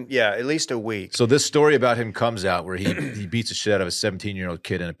within, at least a week. So this story about him comes out where he beats the shit out of a 17-year-old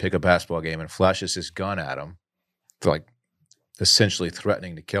kid in a pickup basketball game and flashes his gun at him, like essentially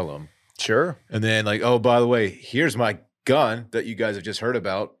threatening to kill him. Sure. And then like, oh, by the way, here's my gun that you guys have just heard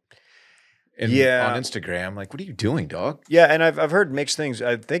about. On Instagram. Like, what are you doing, dog? Yeah, and I've heard mixed things.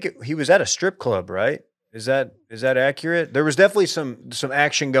 I think he was at a strip club, right? Is that accurate? There was definitely some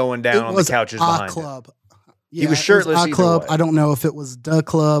action going down on the couches behind club. Yeah, he was shirtless. It was club. I don't know if it was the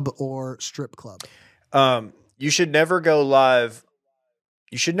club or strip club. You should never go live.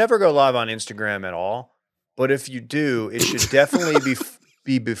 You should never go live on Instagram at all. But if you do, it should definitely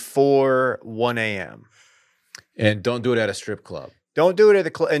be before 1 a.m. And don't do it at a strip club. Don't do it at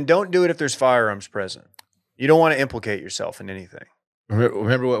the club, and don't do it if there's firearms present. You don't want to implicate yourself in anything.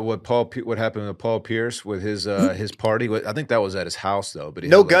 Remember what happened with Paul Pierce with his party? I think that was at his house though. But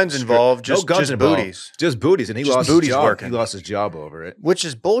no guns involved, just booties, just booties, and he lost his job. Working. He lost his job over it, which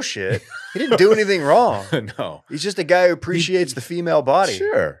is bullshit. He didn't do anything wrong. No, he's just a guy who appreciates the female body.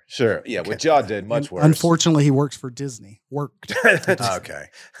 Sure. Yeah, what Ja did much worse. Unfortunately, he works for Disney. Okay.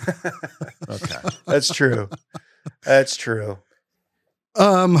 That's true. That's true.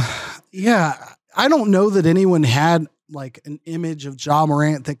 Yeah, I don't know that anyone had like an image of Ja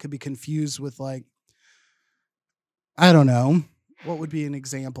Morant that could be confused with like, I don't know, what would be an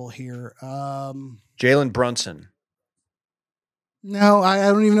example here? Jalen Brunson. No, I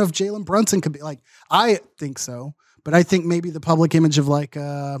don't even know if Jalen Brunson could be like, I think so, but I think maybe the public image of like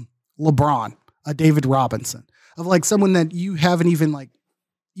LeBron, David Robinson, of like someone that you haven't even like,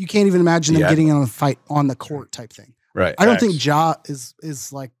 you can't even imagine them getting in a fight on the court type thing. Right. I don't think Ja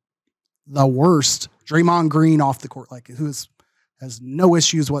is like the worst. Draymond Green off the court, like has no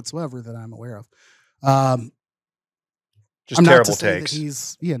issues whatsoever that I'm aware of. Just I'm terrible not to say takes. that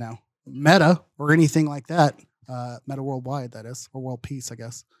he's meta or anything like that. Meta worldwide, that is, or world peace, I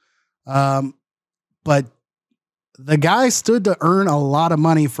guess. But the guy stood to earn a lot of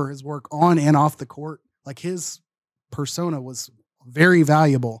money for his work on and off the court. Like his persona was very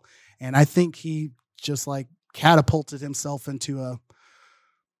valuable, and I think he just like catapulted himself into a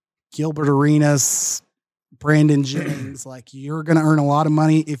Gilbert Arenas, Brandon Jennings. Like you're going to earn a lot of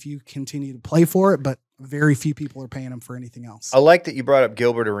money if you continue to play for it, but very few people are paying him for anything else. I like that you brought up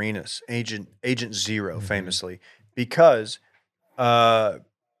Gilbert Arenas, Agent Zero, famously, because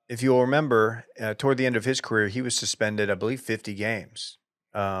if you'll remember, toward the end of his career, he was suspended, I believe, 50 games,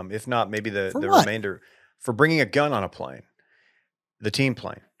 if not maybe the remainder, for bringing a gun on a plane, the team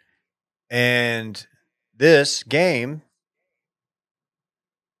plane. And this game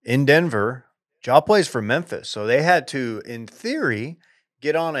in Denver, Ja plays for Memphis. So they had to, in theory,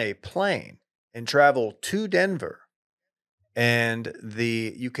 get on a plane and travel to Denver. And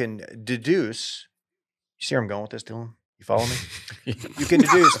you can deduce, you see where I'm going with this, Dylan? You follow me? You can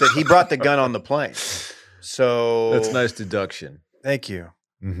deduce that he brought the gun on the plane. So that's a nice deduction. Thank you.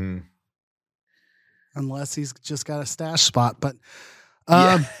 Mm-hmm. Unless he's just got a stash spot, but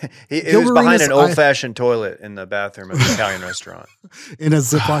it was behind an old-fashioned toilet in the bathroom of the Italian restaurant. In a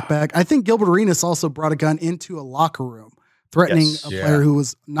Ziploc bag. I think Gilbert Arenas also brought a gun into a locker room, threatening a player who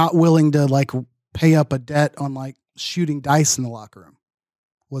was not willing to like pay up a debt on like shooting dice in the locker room.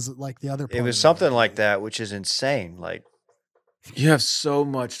 Was it like the other? It was something like that, which is insane. Like you have so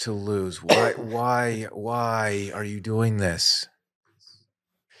much to lose. Why are you doing this?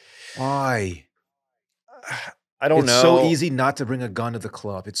 Why? I don't know. It's so easy not to bring a gun to the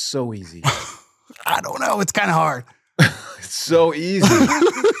club. It's so easy. I don't know. It's kind of hard. It's so easy.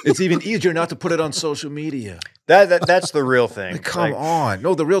 It's even easier not to put it on social media. That's the real thing. Like, come on.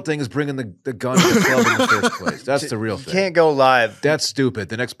 No, the real thing is bringing the gun to the club in the first place. That's the real thing. You can't go live. That's stupid.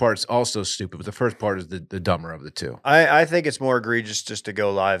 The next part's also stupid, but the first part is the dumber of the two. I think it's more egregious just to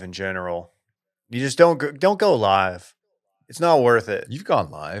go live in general. You just don't go live. It's not worth it. You've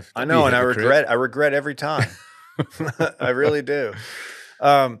gone live. I know, and I regret every time. I really do.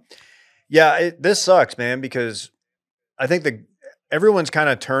 This sucks, man, because I think everyone's kind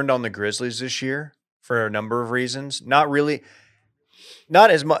of turned on the Grizzlies this year for a number of reasons. Not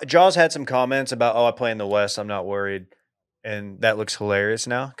as much. Jaws had some comments about, I play in the West, I'm not worried. And that looks hilarious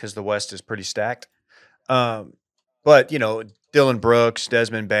now because the West is pretty stacked. But, Dylan Brooks,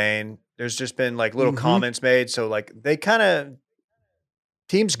 Desmond Bain, there's just been like little comments made. So like they kind of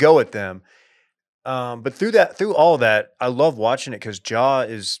teams go at them. But through all that, I love watching it because Ja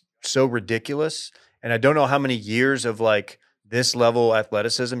is so ridiculous. And I don't know how many years of like this level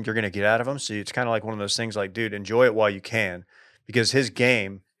athleticism you're going to get out of him. So it's kind of like one of those things like, dude, enjoy it while you can, because his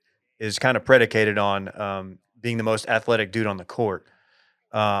game is kind of predicated on being the most athletic dude on the court,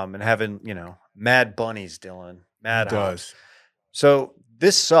 and having, mad bunnies, Dylan, mad hops. So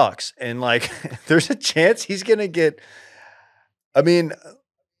this sucks. And like, there's a chance he's going to get,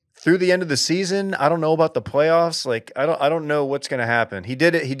 through the end of the season. I don't know about the playoffs. Like, I don't know what's going to happen. He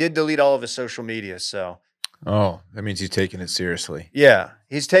did delete all of his social media. So, that means he's taking it seriously. Yeah.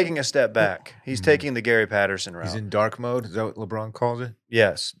 He's taking a step back. He's taking the Gary Patterson route. He's in dark mode. Is that what LeBron calls it?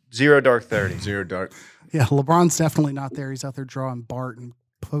 Yes. Zero dark 30. Zero dark. Yeah. LeBron's definitely not there. He's out there drawing Bart and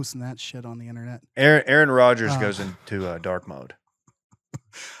posting that shit on the internet. Aaron Rodgers goes into dark mode.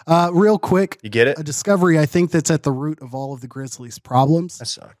 Real quick. You get it? A discovery I think that's at the root of all of the Grizzlies' problems. That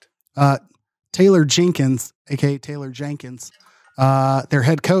sucked. Taylor Jenkins, a.k.a. Taylor Jenkins, their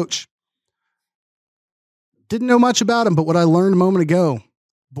head coach. Didn't know much about him, but what I learned a moment ago,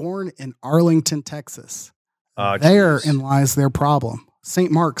 born in Arlington, Texas. Therein lies their problem. St.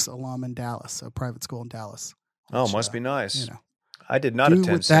 Mark's alum in Dallas, so private school in Dallas. Which, must be nice. I did not do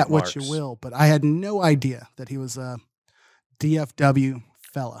attend with that St. Mark's. What you will, but I had no idea that he was a DFW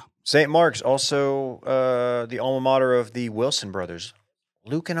fella. St. Mark's, also the alma mater of the Wilson brothers,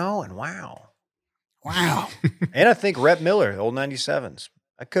 Luke and Owen. Wow. And I think Rhett Miller, old 97s.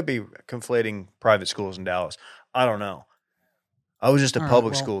 I could be conflating private schools in Dallas. I don't know. I was just a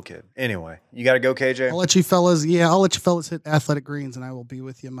public school kid. Anyway, you got to go, KJ? I'll let you fellas hit Athletic Greens, and I will be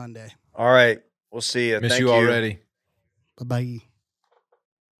with you Monday. All right. We'll see you. Miss you already. Bye-bye.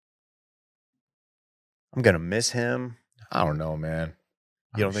 I'm going to miss him. I don't know, man.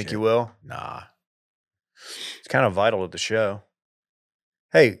 You don't think you will? Nah. It's kind of vital to the show.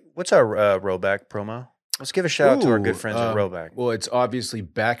 Hey, what's our Roback promo? Let's give a shout out to our good friends at Roback. Well, it's obviously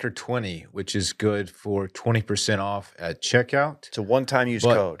Backer 20, which is good for 20% off at checkout. It's a one-time use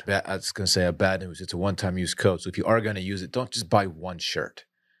code. I was going to say bad news. It's a one-time use code. So if you are going to use it, don't just buy one shirt,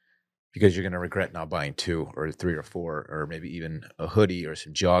 because you're going to regret not buying 2 or 3 or 4 or maybe even a hoodie or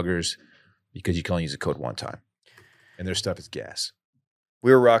some joggers, because you can only use the code one time. And their stuff is gas.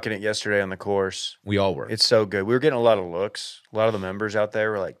 We were rocking it yesterday on the course. We all were. It's so good. We were getting a lot of looks. A lot of the members out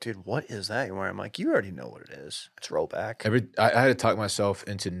there were like, dude, what is that you're wearing? I'm like, you already know what it is. It's Roback. I had to talk myself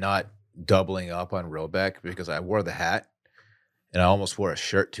into not doubling up on Roback, because I wore the hat and I almost wore a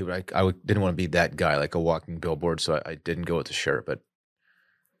shirt too. But I didn't want to be that guy, like a walking billboard. So I didn't go with the shirt, but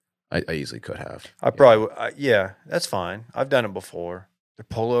I easily could have. I probably would. Yeah, that's fine. I've done it before. Their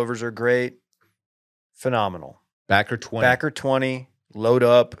pullovers are great. Phenomenal. Backer 20. Backer 20. Load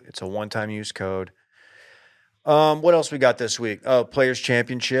up. It's a one-time use code. What else we got this week? Oh, Players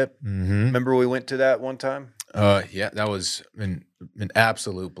Championship. Mm-hmm. Remember we went to that one time? Yeah, that was an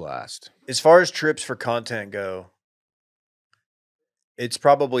absolute blast. As far as trips for content go, it's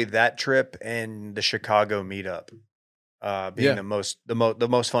probably that trip and the Chicago meetup being the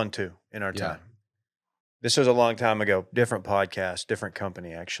most fun too in our time. This was a long time ago. Different podcast, different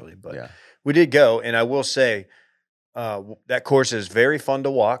company actually, but we did go, and I will say, that course is very fun to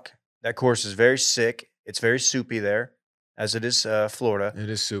walk. That course is very sick. It's very soupy there, as it is Florida. It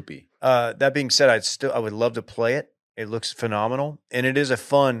is soupy. That being said, I would love to play it. It looks phenomenal, and it is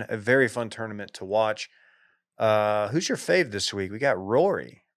a very fun tournament to watch. Who's your fave this week? We got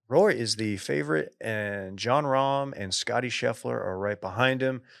Rory. Rory is the favorite, and John Rahm and Scotty Scheffler are right behind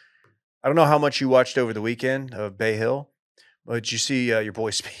him. I don't know how much you watched over the weekend of Bay Hill, but did you see your boy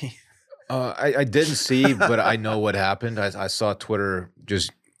Speed? I didn't see, but I know what happened. I saw Twitter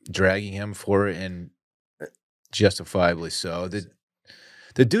just dragging him for it, and justifiably so.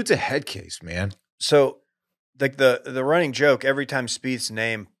 The dude's a head case, man. So, like the running joke every time Speed's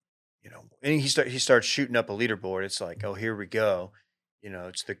name, and he starts shooting up a leaderboard. It's like, oh, here we go.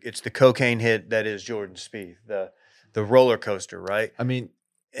 It's the cocaine hit that is Jordan Spieth, the roller coaster, right? I mean.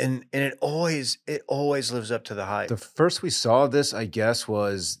 And it always lives up to the hype. The first we saw this, I guess,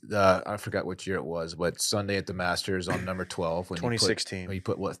 was I forgot which year it was, but Sunday at the Masters on number 12. When 2016. You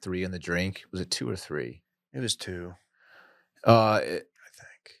put what, 3 in the drink? Was it 2 or 3? It was 2. I think.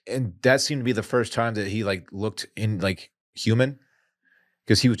 And that seemed to be the first time that he like looked in like human,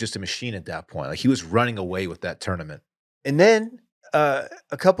 because he was just a machine at that point. Like he was running away with that tournament. And then a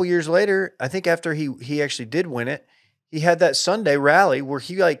couple years later, I think after he actually did win it, he had that Sunday rally where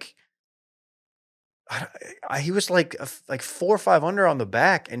he like he was like 4 or 5 under on the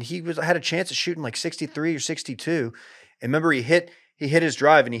back, and he had a chance of shooting like 63 or 62. And remember, he hit his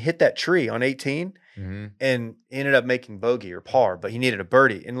drive and he hit that tree on 18, and he ended up making bogey or par, but he needed a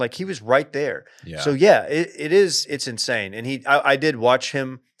birdie, and like he was right there. Yeah. So yeah, it's insane. And I did watch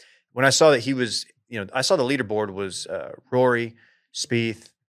him when I saw that he was, I saw the leaderboard was Rory,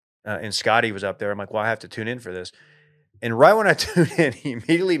 Spieth, and Scotty was up there. I'm like, well, I have to tune in for this. And right when I tune in, he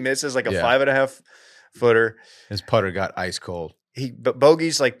immediately misses like a 5.5 footer. His putter got ice cold. He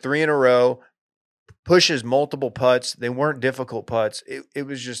bogeys like 3 in a row, pushes multiple putts. They weren't difficult putts. It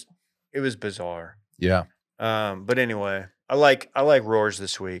was bizarre. Yeah. But anyway, I like roars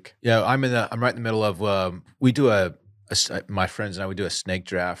this week. Yeah, I'm right in the middle of we do my friends and I would do a snake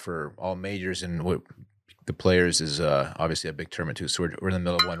draft for all majors, and what the players is obviously a big tournament too. So we're in the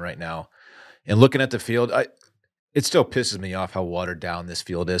middle of one right now. And looking at the field, it still pisses me off how watered down this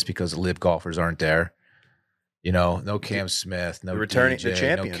field is because the live golfers aren't there. No Cam Smith, no returning DJ, the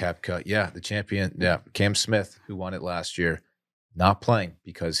champion, no Koepka. Yeah, the champion. Yeah, Cam Smith, who won it last year, not playing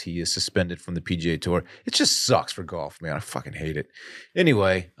because he is suspended from the PGA Tour. It just sucks for golf, man. I fucking hate it.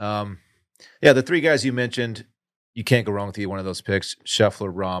 Anyway, the 3 guys you mentioned, you can't go wrong with either one of those picks: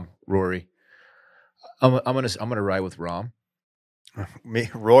 Scheffler, Rahm, Rory. I'm gonna ride with Rahm. Me,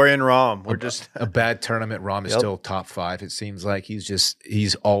 Rory, and Rahm. We're just a bad tournament. Rahm is still top 5. It seems like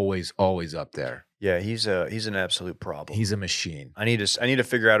he's always up there. Yeah, he's an absolute problem. He's a machine. I need to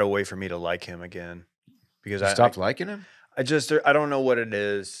figure out a way for me to like him again, because I stopped liking him. I don't know what it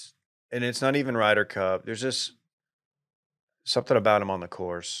is, and it's not even Ryder Cup. There's just something about him on the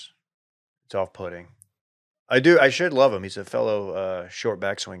course. It's off-putting. I should love him. He's a fellow short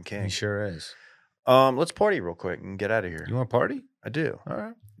backswing king. He sure is. Let's party real quick and get out of here. You want to party? I do. All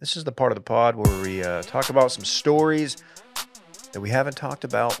right. This is the part of the pod where we talk about some stories that we haven't talked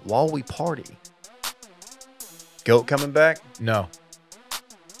about while we party. Goat coming back? No.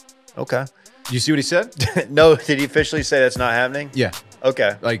 Okay. You see what he said? No. Did he officially say that's not happening? Yeah.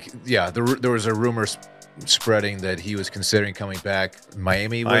 Okay. There was a rumor spreading that he was considering coming back.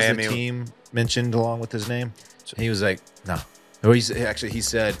 Miami was the team mentioned along with his name. And he was like, no. Or he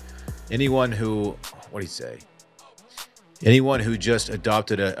said, anyone who, what did he say? Anyone who just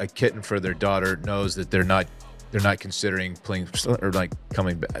adopted a kitten for their daughter knows that they're not considering playing or like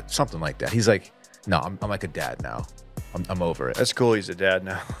coming back, something like that. He's like, no, I'm like a dad now. I'm over it. That's cool. He's a dad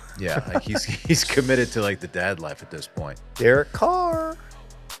now. Yeah, like he's committed to like the dad life at this point. Derek Carr,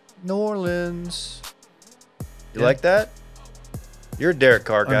 New Orleans. You like that? You're a Derek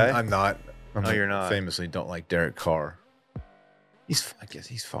Carr guy. I'm not. You're not. Famously, don't like Derek Carr. I guess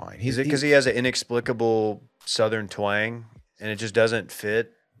he's fine. Is it because he has an inexplicable Southern twang and it just doesn't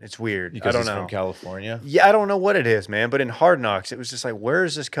fit? It's weird. Because I don't he's know. From California? Yeah, I don't know what it is, man. But in Hard Knocks, it was just like, where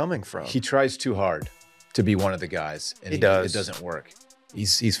is this coming from? He tries too hard to be one of the guys, and he does. It doesn't work.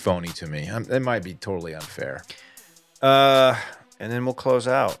 He's phony to me. It might be totally unfair. And then we'll close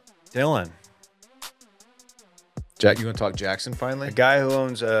out. Dylan, Jack, you want to talk Jackson finally? a guy who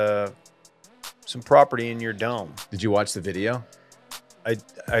owns some property in your dome. Did you watch the video?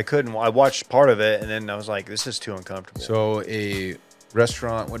 I couldn't. I watched part of it, and then I was like, this is too uncomfortable. So a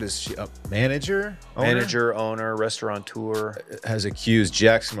restaurant, what is she? A manager, owner, restaurateur has accused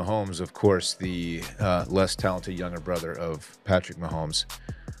Jackson Mahomes, of course, the less talented younger brother of Patrick Mahomes,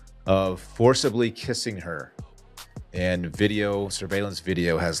 of forcibly kissing her. And surveillance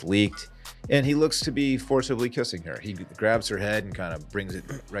video has leaked, and he looks to be forcibly kissing her. He grabs her head and kind of brings it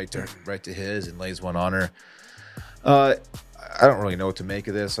right to his and lays one on her. I don't really know what to make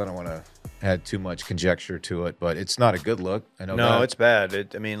of this. I don't want to add too much conjecture to it, but it's not a good look. I know. No, it's bad.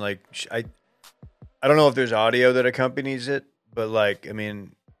 I don't know if there's audio that accompanies it, but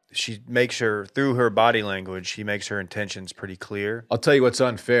she makes her, through her body language, she makes her intentions pretty clear. I'll tell you what's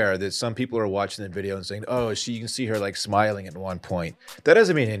unfair, that some people are watching the video and saying, oh, you can see her like smiling at one point. That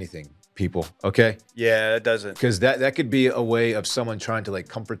doesn't mean anything, people, okay? Yeah, it doesn't. Because that could be a way of someone trying to like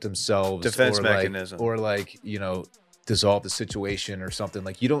comfort themselves. Defense mechanism. Or dissolve the situation or something.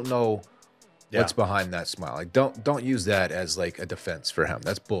 Like, you don't know what's behind that smile. Like, don't use that as like a defense for him.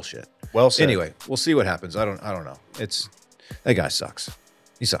 That's bullshit. Well said. Anyway, we'll see what happens. I don't know. That guy sucks.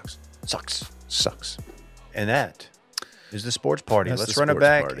 He sucks. Sucks. And that is the sports party. Let's run it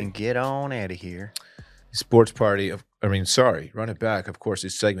back and get on out of here. Sports party. Run it back. Of course,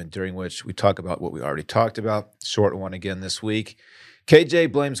 this segment during which we talk about what we already talked about. Short one again this week.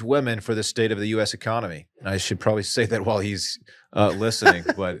 KJ blames women for the state of the U.S. economy. I should probably say that while he's listening,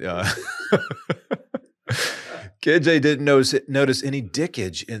 but KJ didn't notice any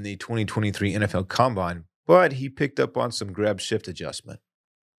dickage in the 2023 NFL Combine, but he picked up on some grab shift adjustment.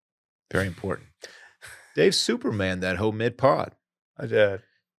 Very important. Dave Superman that whole mid-pod. I did.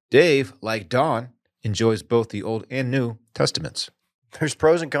 Dave, like Don, enjoys both the Old and New Testaments. There's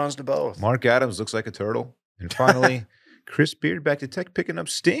pros and cons to both. Mark Adams looks like a turtle. And finally, Chris Beard back to Tech picking up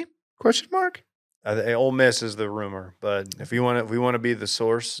steam? Question mark? Ole Miss is the rumor, but if we want to be the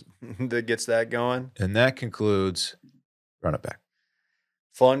source that gets that going. And that concludes Run It Back.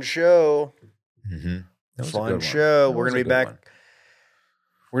 Fun show. Mm-hmm. Fun show. We're gonna be back.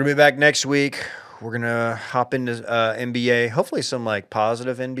 We're gonna be back next week. We're gonna hop into NBA. Hopefully, some like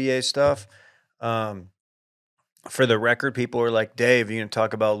positive NBA stuff. For the record, people are like, Dave, you gonna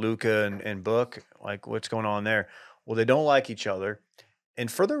talk about Luka and Book? Like, what's going on there? Well, they don't like each other. And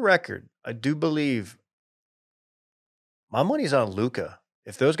for the record, I do believe my money's on Luka.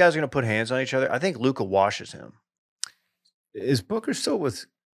 If those guys are going to put hands on each other, I think Luka washes him. Is Booker still with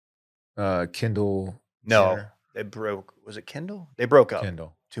Kendall? No, Jenner? they broke. Was it Kendall? They broke up.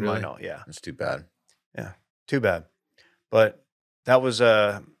 Kendall. To my knowledge, yeah. That's too bad. Yeah, too bad. But that was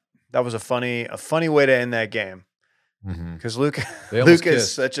a funny way to end that game because Luka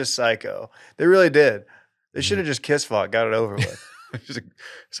is such a psycho. They really did. They should have just kiss fought, got it over with.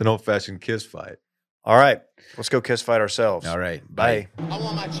 It's an old-fashioned kiss fight. All right. Let's go kiss fight ourselves. All right. Bye. I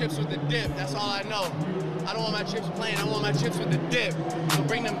want my chips with the dip. That's all I know. I don't want my chips plain. I want my chips with the dip. So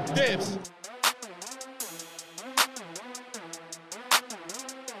bring them dips.